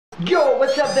Yo,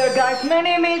 what's up there guys? My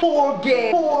name is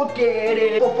Forget It.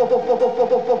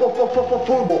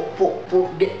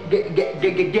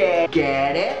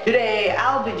 Get it? Today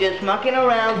I'll be just mucking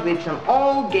around with some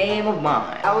old game of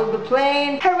mine. I will be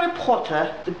playing Harry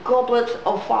Potter, the Goblets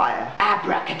of Fire.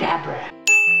 Abracadabra.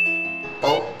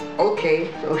 Oh,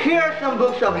 okay. So here are some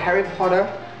books of Harry Potter.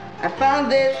 I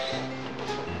found this,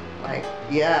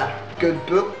 good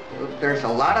book. There's a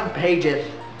lot of pages.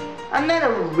 I'm not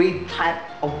a read type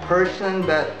of person,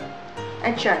 but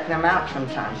I check them out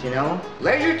sometimes, you know?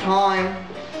 Leisure time.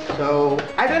 So,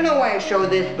 I don't know why I show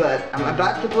this, but I'm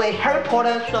about to play Harry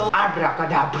Potter, so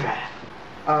abracadabra.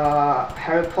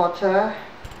 Harry Potter,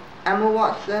 Emma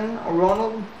Watson, or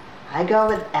Ronald? I go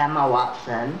with Emma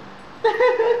Watson.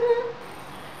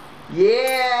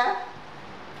 Yeah!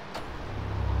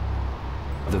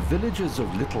 The villagers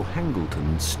of Little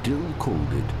Hangleton still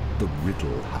called it the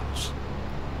Riddle House.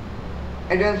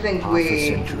 I don't think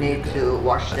we need to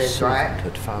watch this, right?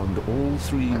 Had found all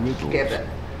three riddles. Skip it.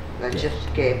 Let's just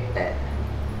skip it.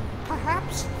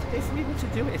 Perhaps if we were to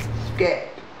do it. Skip.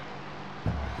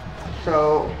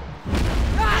 So.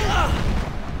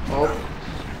 Oh.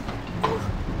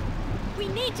 We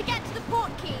need to get to the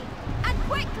port key, and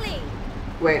quickly.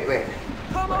 Wait.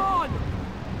 Come on!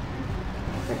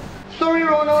 Sorry,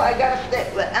 Ronald. I gotta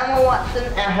stick with Emma Watson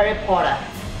and Harry Potter.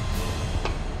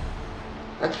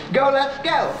 Let's go.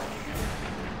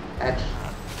 That's...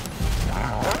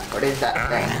 What is that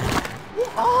thing?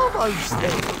 What are those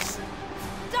things?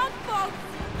 Dog bogs.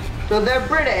 So they're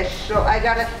British, so I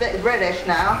gotta stick British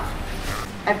now.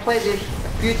 I played this a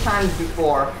few times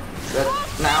before, but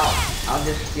now I'll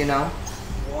just, you know,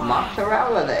 mock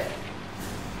around with it.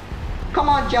 Come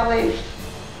on, jellies.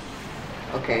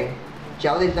 Okay,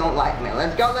 jellies don't like me.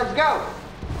 Let's go.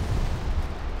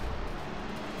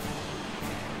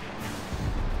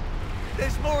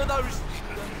 There's more of those.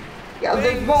 Yeah,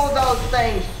 there's more of those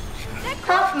things.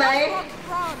 Help me.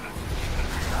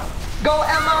 Go,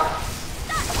 Emma.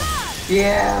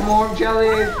 Yeah, more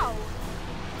jellies. Wow.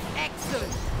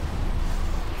 Excellent.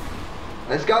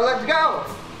 Let's go.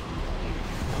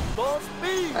 Boss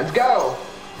B. Let's go.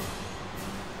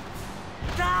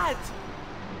 Dad.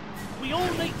 We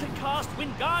all need to cast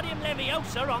Wingardium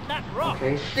Leviosa on that rock.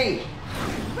 Okay, see.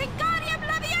 Wingardium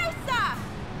Leviosa.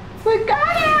 We got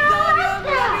Wingardium it!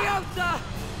 Leviosa.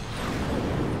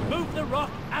 Move the rock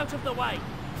out of the way.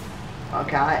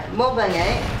 Okay, moving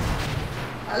it.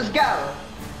 Let's go.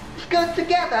 Let's go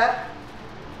together.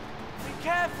 Be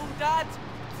careful, Dad.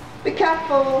 Be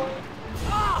careful.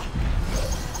 Ah!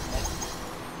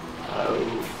 Oh,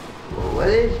 what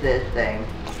is this thing?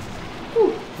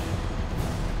 Whew.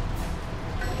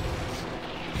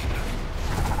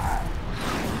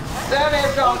 That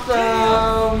is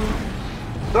awesome.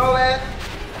 Throw it.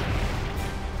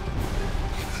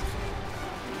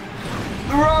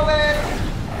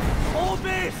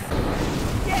 Orbis.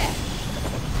 Yeah.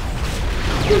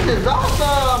 This is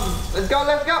awesome. Let's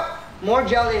go. More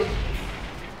jelly.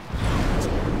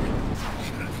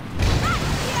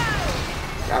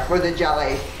 Got for the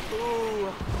jelly. Ooh,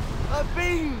 a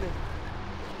bean.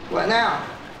 What now?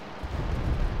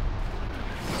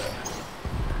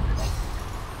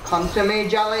 Come to me,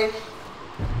 jellies.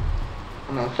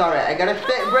 Oh, no, sorry, I gotta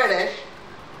speak British.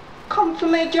 Come to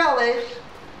me, jellies.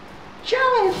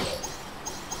 Jellies.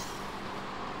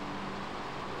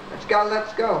 Let's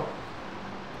go.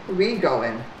 Where we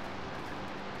going?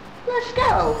 Let's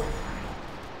go.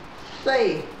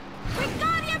 See.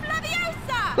 Wingardium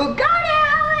Leviosa. Wingardium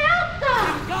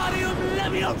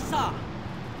Leviosa.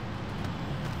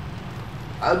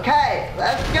 Okay,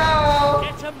 let's go.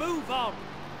 Get a move on.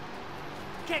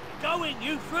 Get going,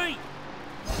 you three.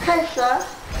 Okay, sir.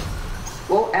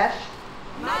 Whoa, S.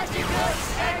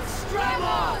 Magicus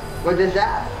Extremos. What is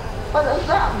that? What does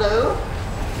that do?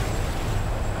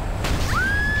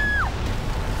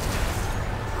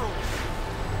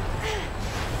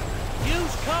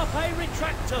 Use Carpe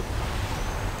Retractum.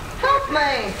 Help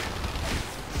me.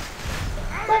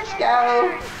 Let's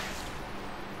go.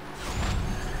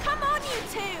 Come on, you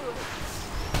two.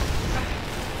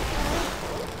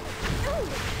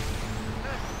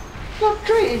 The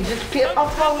trees just keep on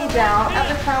falling down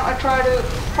every time I try to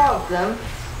pause them.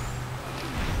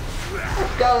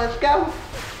 Let's go.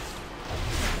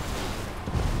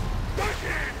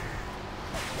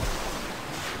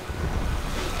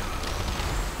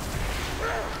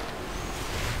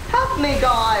 Help me,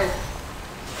 guys.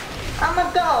 I'm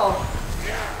a girl.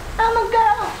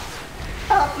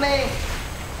 Help me.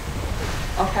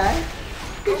 Okay.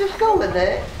 You just go with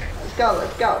it. Let's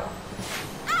go.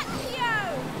 Accio.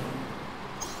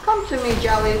 Come to me,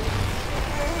 jellies.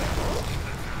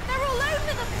 They're all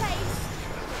over the place.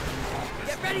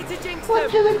 ready to jinx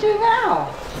What them. do we do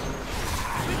now?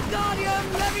 Wingardium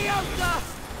Leviosa!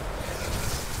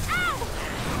 Ow!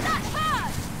 That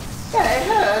hurt! Yeah, it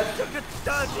hurts. Took a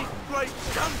dirty great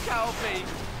chunk out of me.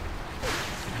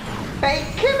 Hey,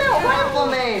 keep it away from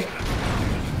me!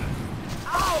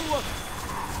 Ow!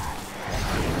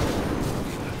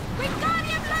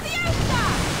 Wingardium Leviosa!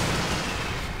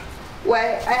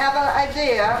 Wait, I have an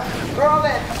idea. Throw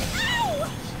it.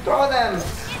 Ow! Throw them. It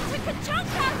took a chunk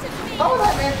out of me! Throw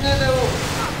them into the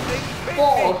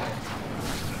wall.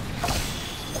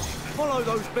 Follow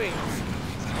those beams.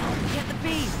 Get the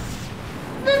beams.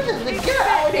 This is a good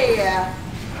idea.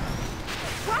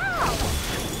 Wow!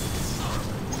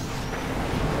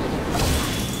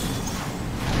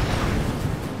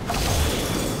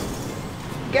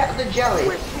 Get the jelly.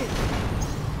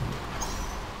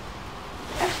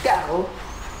 Let's go.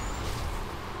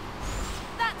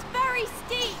 That's very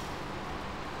steep!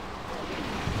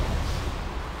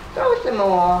 Throw some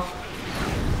more.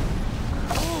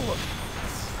 Oh,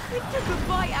 it took a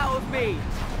bite out of me.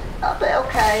 That'll be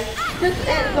okay. Just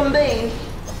eat some beans.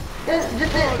 Just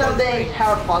eat some beans,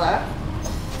 Harry Potter.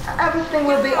 Everything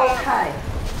will be okay.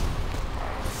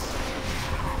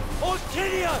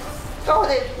 Ortinius! Throw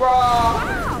this, bro.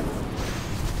 Wow!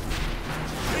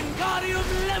 Wingardium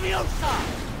Leviosa!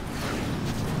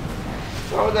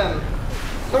 Throw them.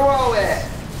 Throw it.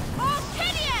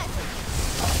 Ortinius!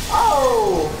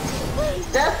 Oh!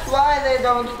 That's why they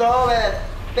don't throw it.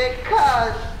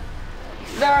 Because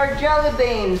there are jelly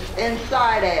beans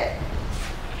inside it.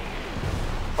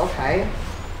 Okay.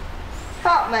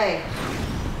 Help me.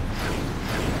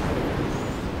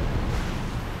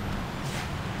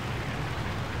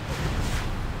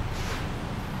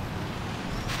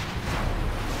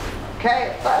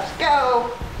 Okay, let's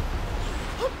go.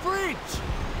 A bridge.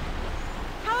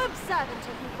 How observant of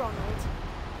you, Ronald.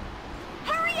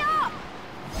 Hurry up!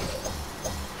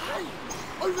 Hey,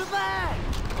 over there.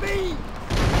 Beam.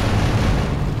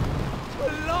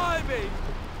 Blimey.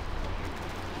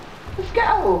 Let's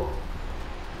go.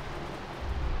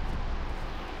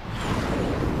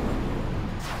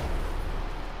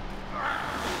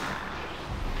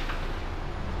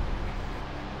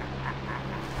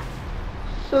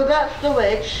 So that's the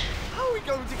witch. How are we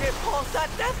going to get past that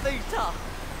Death Eater?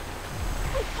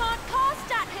 We can't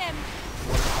cast at him!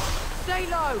 Stay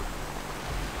low.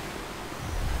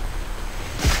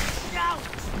 Out.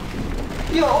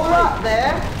 You're alright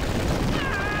there.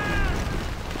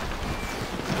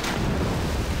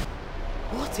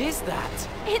 What is that?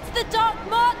 It's the Dark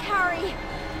Mark, Harry!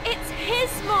 It's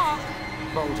his mark!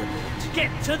 Voldemort.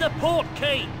 Get to the port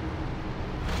key!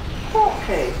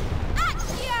 Portkey.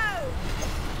 Accio!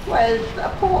 Where's a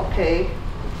portkey?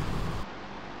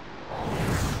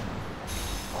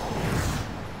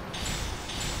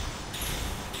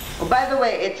 Oh, by the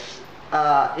way, it's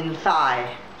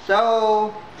inside.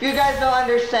 So if you guys don't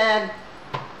understand,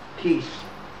 peace.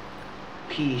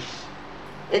 Peace.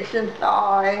 It's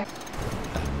inside.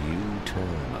 A new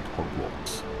term at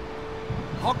Hogwarts.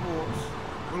 Hogwarts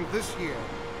will this year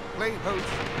play host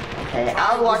to Okay, the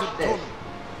I'll watch Triwizard this. Tournament.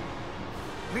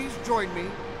 Please join me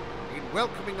in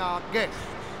welcoming our guests,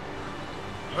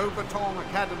 Overton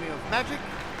Academy of Magic,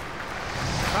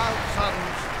 proud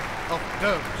sons of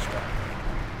Durmstrang.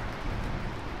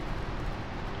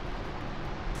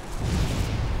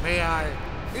 May I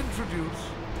introduce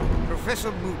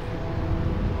Professor Moody,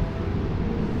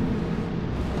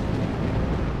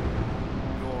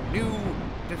 your new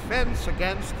defense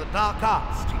against the dark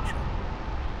arts teacher.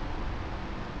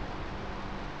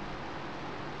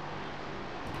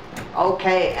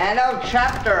 Okay, end of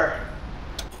chapter.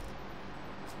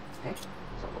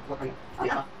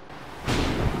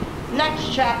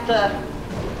 Next chapter.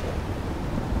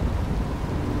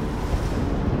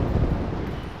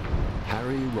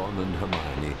 Harry, Ron and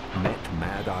Hermione met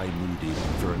Mad-Eye Moody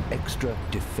for an extra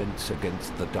defense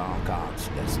against the dark arts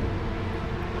lesson.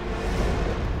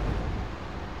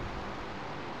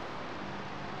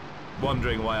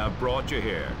 Wondering why I brought you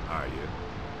here, are you?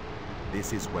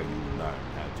 This is where you learn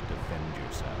how to defend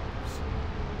yourselves.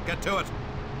 Get to it!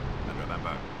 And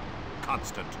remember,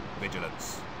 constant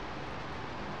vigilance.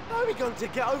 How are we going to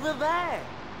get over there?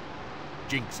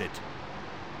 Jinx it.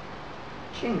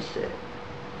 Jinx it.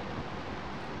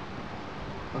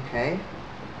 Okay.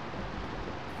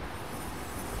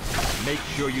 Make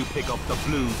sure you pick up the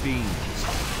blue beans.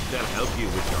 They'll help you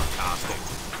with your casting.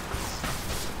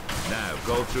 Now,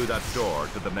 go through that door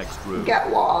to the next room. Get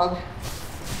wild.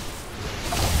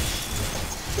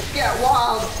 Get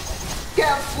wild.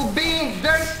 Get for beans.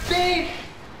 There's beans.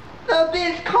 There are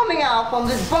beans coming out from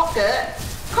this bucket.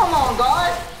 Come on,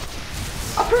 guys.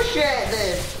 Appreciate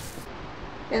this.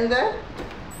 in there?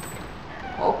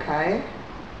 Okay.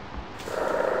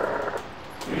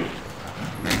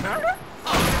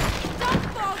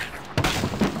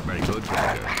 Very good,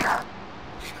 Ranger.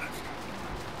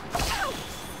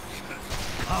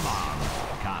 Come on,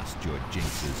 cast your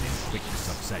jinxes in quick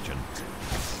succession.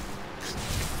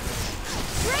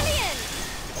 Brilliant!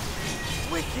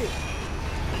 Wicked!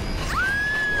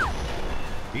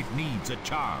 It needs a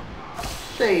charm.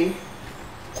 See.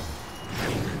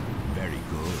 Very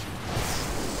good.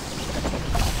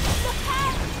 Look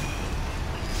out!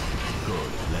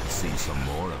 Good. Let's see some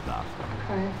more of that.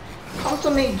 Okay. Come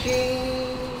to me, G.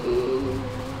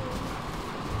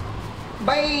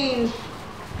 Beans.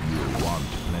 You'll want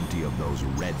plenty of those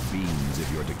red beans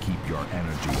if you're to keep your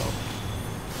energy up.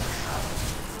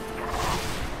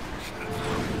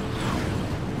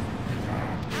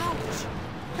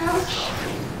 Ouch.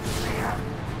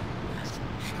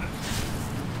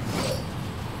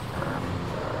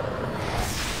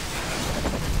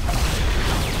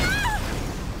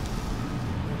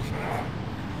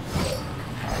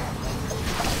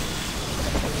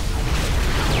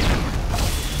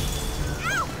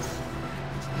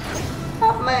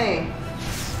 Help me.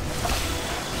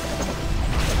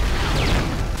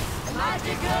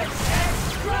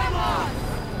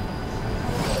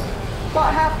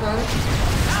 What happened?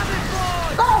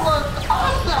 That was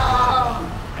awesome!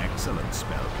 Excellent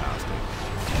spell casting.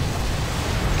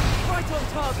 Right on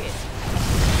target!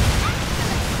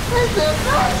 This is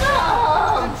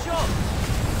awesome! Good shot!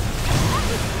 That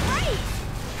was great!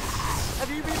 Have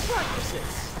you been practicing?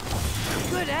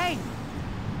 Good aim!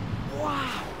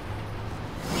 Wow!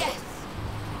 Yes!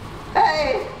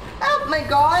 Hey, help me,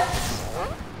 guys!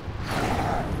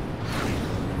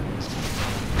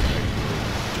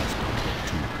 Just don't get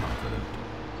too confident.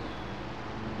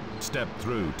 Step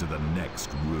through to the next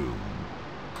room.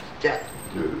 Just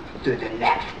to the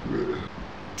next room.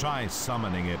 Try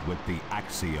summoning it with the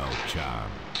Axio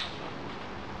charm.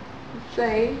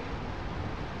 See?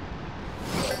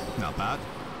 Not bad.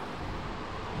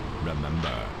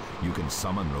 Remember, you can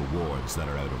summon rewards that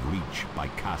are out of reach by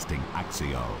casting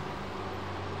Axio.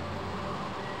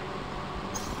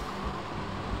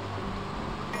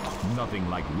 Nothing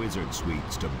like wizard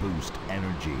sweets to boost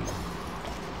energy.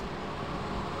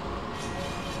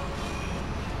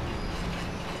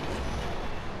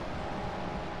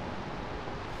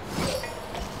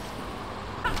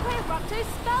 Aquaraptor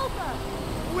Spellbook!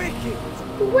 Wicked!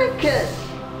 Wicked!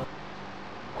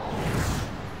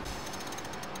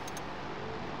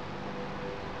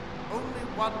 Only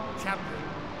one champion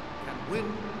can win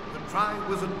the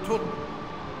Tri-Wizard Tournament.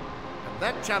 And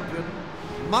that champion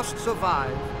must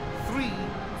survive 3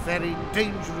 very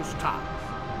dangerous tasks.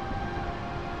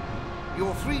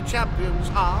 Your 3 champions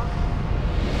are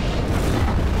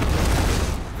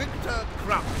Victor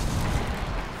Crump,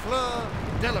 Fleur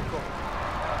Delacour,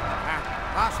 and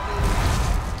lastly,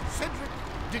 Cedric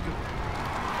Diggory.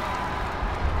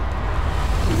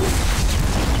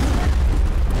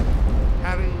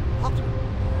 Harry Potter.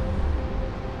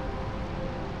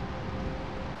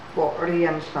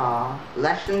 William Song.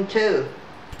 Lesson 2.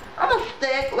 I'm gonna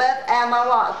stick with Emma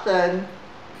Watson.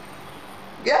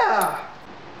 Yeah.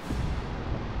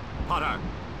 Potter,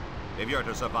 if you're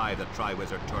to survive the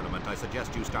Tri-Wizard Tournament, I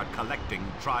suggest you start collecting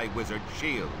Tri-Wizard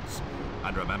shields.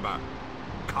 And remember,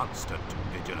 constant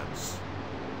vigilance.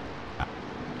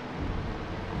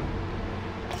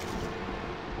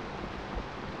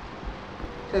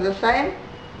 So the same?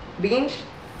 Beans?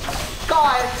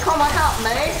 Guys, come and help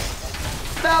me.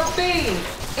 There are beans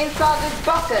inside this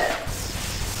bucket.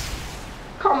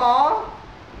 Come on.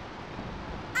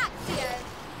 Axio!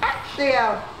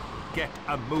 Axio. Get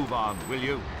a move on, will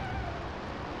you?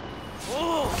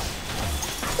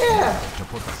 Yeah. To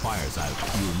put the fires out,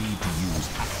 you'll need to use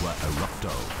Aqua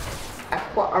Erupto.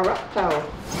 Aqua Erupto.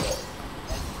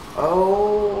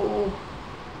 Oh.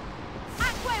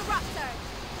 Aquaraptor!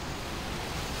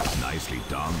 Nicely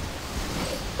done.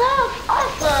 That's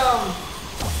awesome.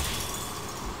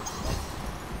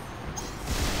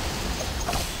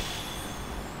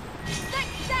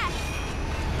 Success!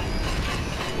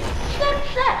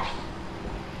 Success.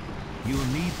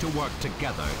 You'll need to work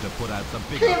together to put out the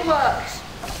bigger Teamwork. fires.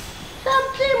 Some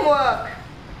teamwork.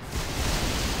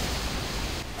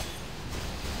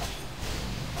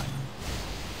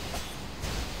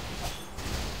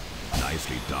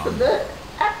 Nicely done. The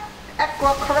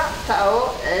Aqua Erupto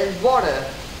is water.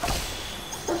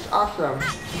 That's awesome.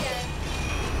 Axio!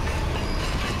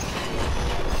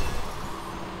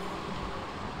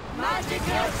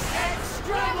 Magicus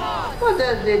Extremon! What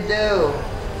does it do?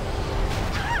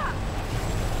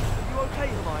 You okay,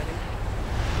 Hermione?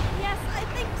 Yes, I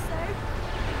think so.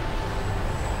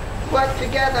 Work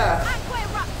together. Aqua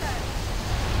Erupto!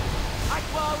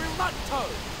 Aqua Erupto!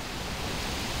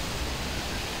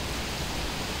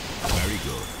 Very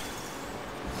good.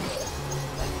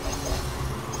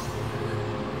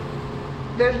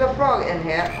 There's a frog in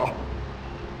here.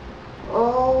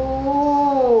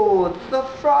 Oh, the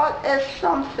frog is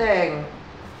something.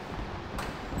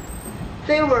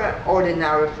 They were an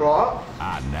ordinary frog.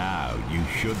 Ah, now you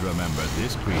should remember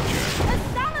this creature. A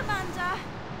salamander!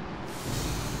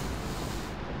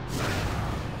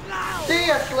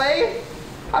 Seriously?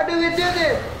 How do we do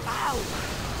this? Ow!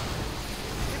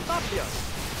 Fabio!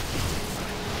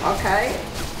 Okay,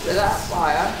 without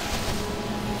fire.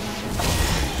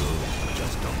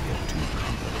 Just don't get too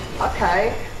confident.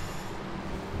 Okay.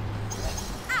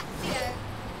 Accio!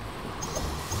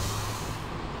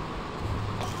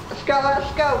 Let's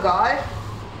go, guys.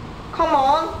 Come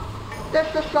on.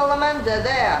 There's the salamander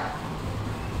there.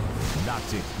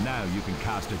 That's it. Now you can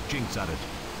cast a jinx at it.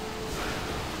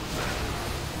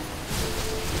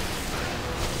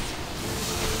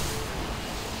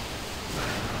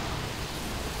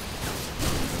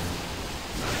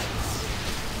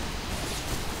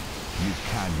 You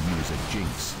can use a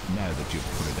jinx now that you've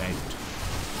put it out.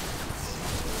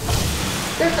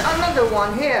 There's another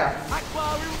one here.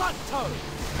 Aqua Erupto!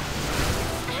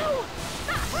 Ow!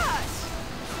 That hurt!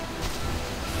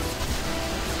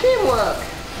 Teamwork.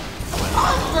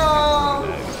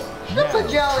 Awesome. Super Now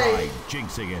jelly. try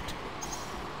jinxing it.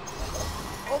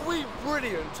 Are we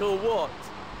brilliant or what?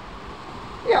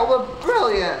 Yeah, we're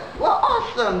brilliant. We're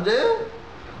awesome, dude.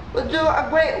 We're doing a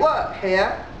great work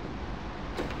here.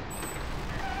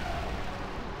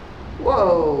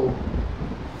 Whoa.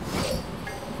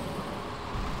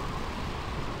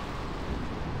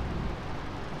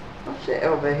 What's it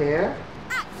over here?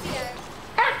 Accio!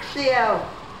 Axio.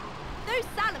 Those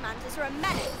salamanders are a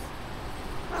menace.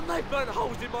 And they burnt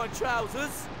holes in my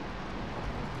trousers.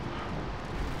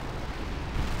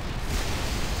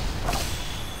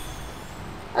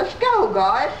 Let's go,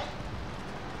 guys.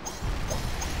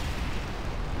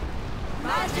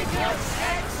 Magicus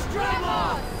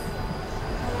Extremos!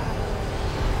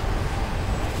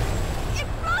 It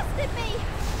blasted me!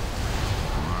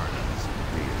 Murders,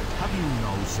 have you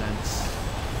no sense?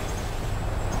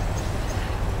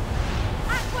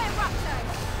 Aqua Erupto!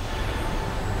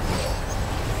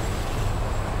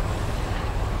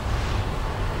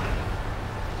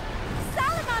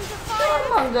 Salamander fire!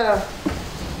 Salamander.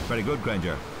 Very good,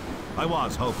 Granger. I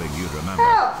was hoping you'd remember.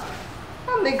 Help.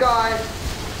 Help me, guys.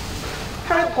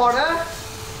 Harry Potter.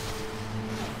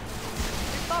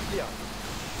 Fabio!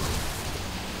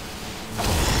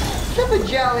 Super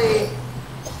jelly.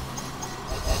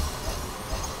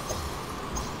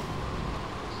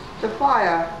 The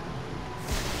fire.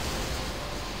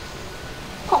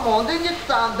 Come on, did you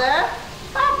stand there?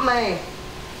 Help me.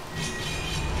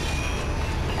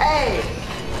 Hey.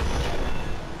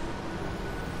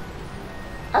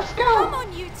 Let's go. Come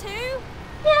on, you two!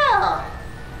 Yeah.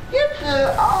 You two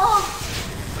are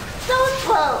so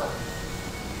slow.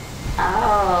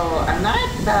 Oh, I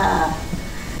like that.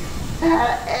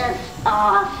 That is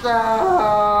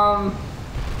awesome.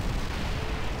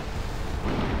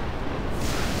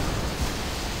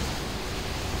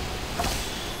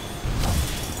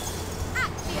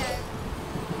 Accio!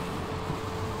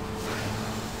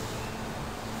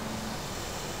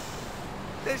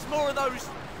 There's more of those.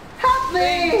 Help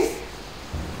me.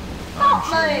 I'm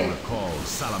sure me. you recall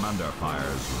salamander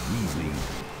fires, Weasley.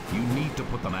 You need to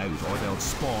put them out or they'll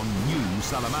spawn new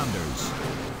salamanders.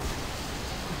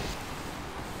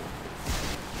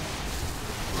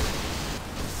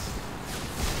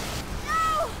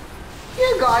 No!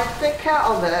 You guys take care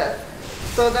of it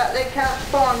so that they can't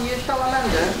spawn new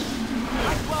salamanders.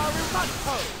 Aqua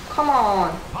Erupto! Come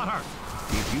on. Potter,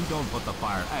 if you don't put the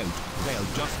fire out,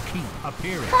 they'll just keep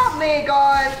appearing. Help me,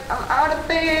 guys. I'm out of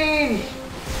beans.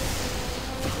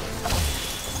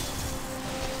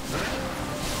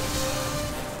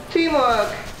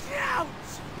 Teamwork. Ouch!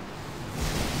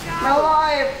 My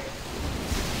life.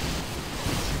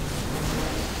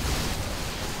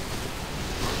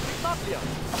 Fabio!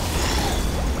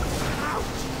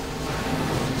 Ouch!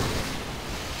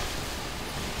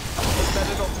 There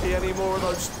better not be any more of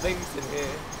those things in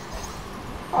here.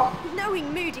 Oh,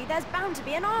 Knowing Moody, there's bound to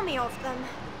be an army of them.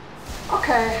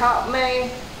 okay, help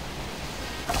me.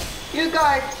 You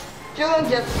guys don't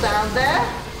just stand there.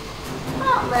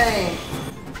 Help me.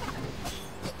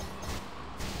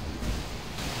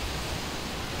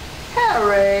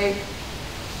 Harry.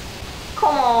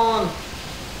 Come on.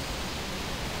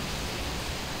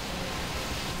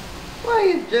 What are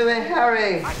you doing,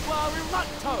 Harry? Aqua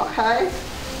Erupto! Okay.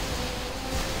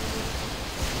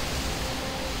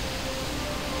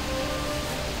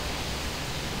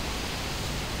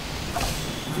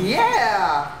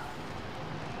 Yeah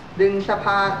ดึงสะพ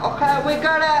าน Okay, we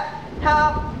gotta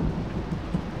help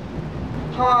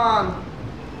Han.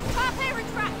 Carpe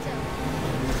retractor.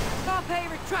 Carpe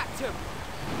retractum.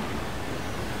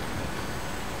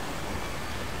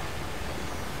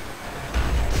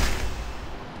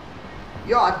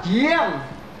 Yeah,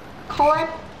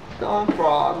 collect stone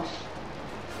frogs.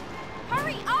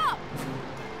 Hurry up!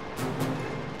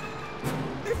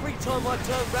 Every time I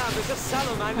turn round, there's a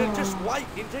salamander just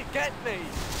waiting to get me.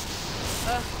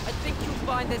 I think you'll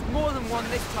find there's more than one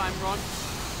this time, Ron.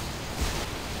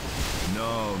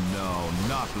 No,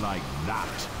 not like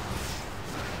that.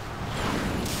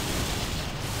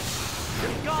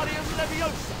 Wingardium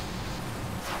Leviosa!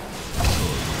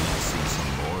 Let's see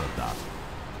some more of that.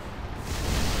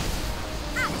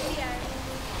 Accio.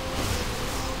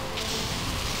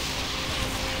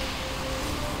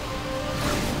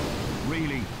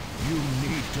 Really, you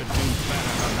need to do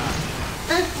better than that.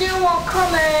 There's new one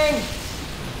coming!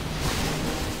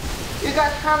 You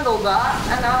guys handle that,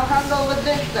 and I'll handle with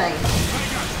this thing.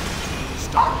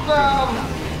 Awesome!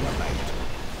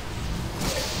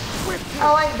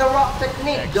 I like the rock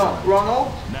technique, don't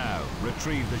Ronald? Now,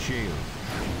 retrieve the shield.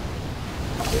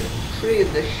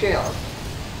 Retrieve the shield.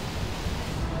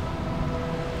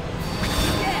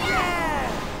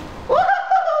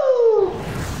 Woohoo!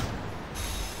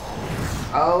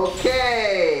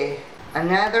 Okay.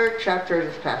 Another chapter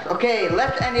is passed. Okay,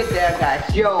 let's end it there, guys.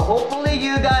 Yo, hopefully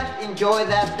you guys enjoyed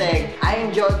that thing. I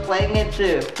enjoyed playing it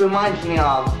too. Reminds me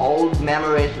of old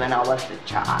memories when I was a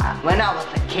child. When I was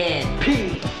a kid.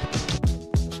 Peace.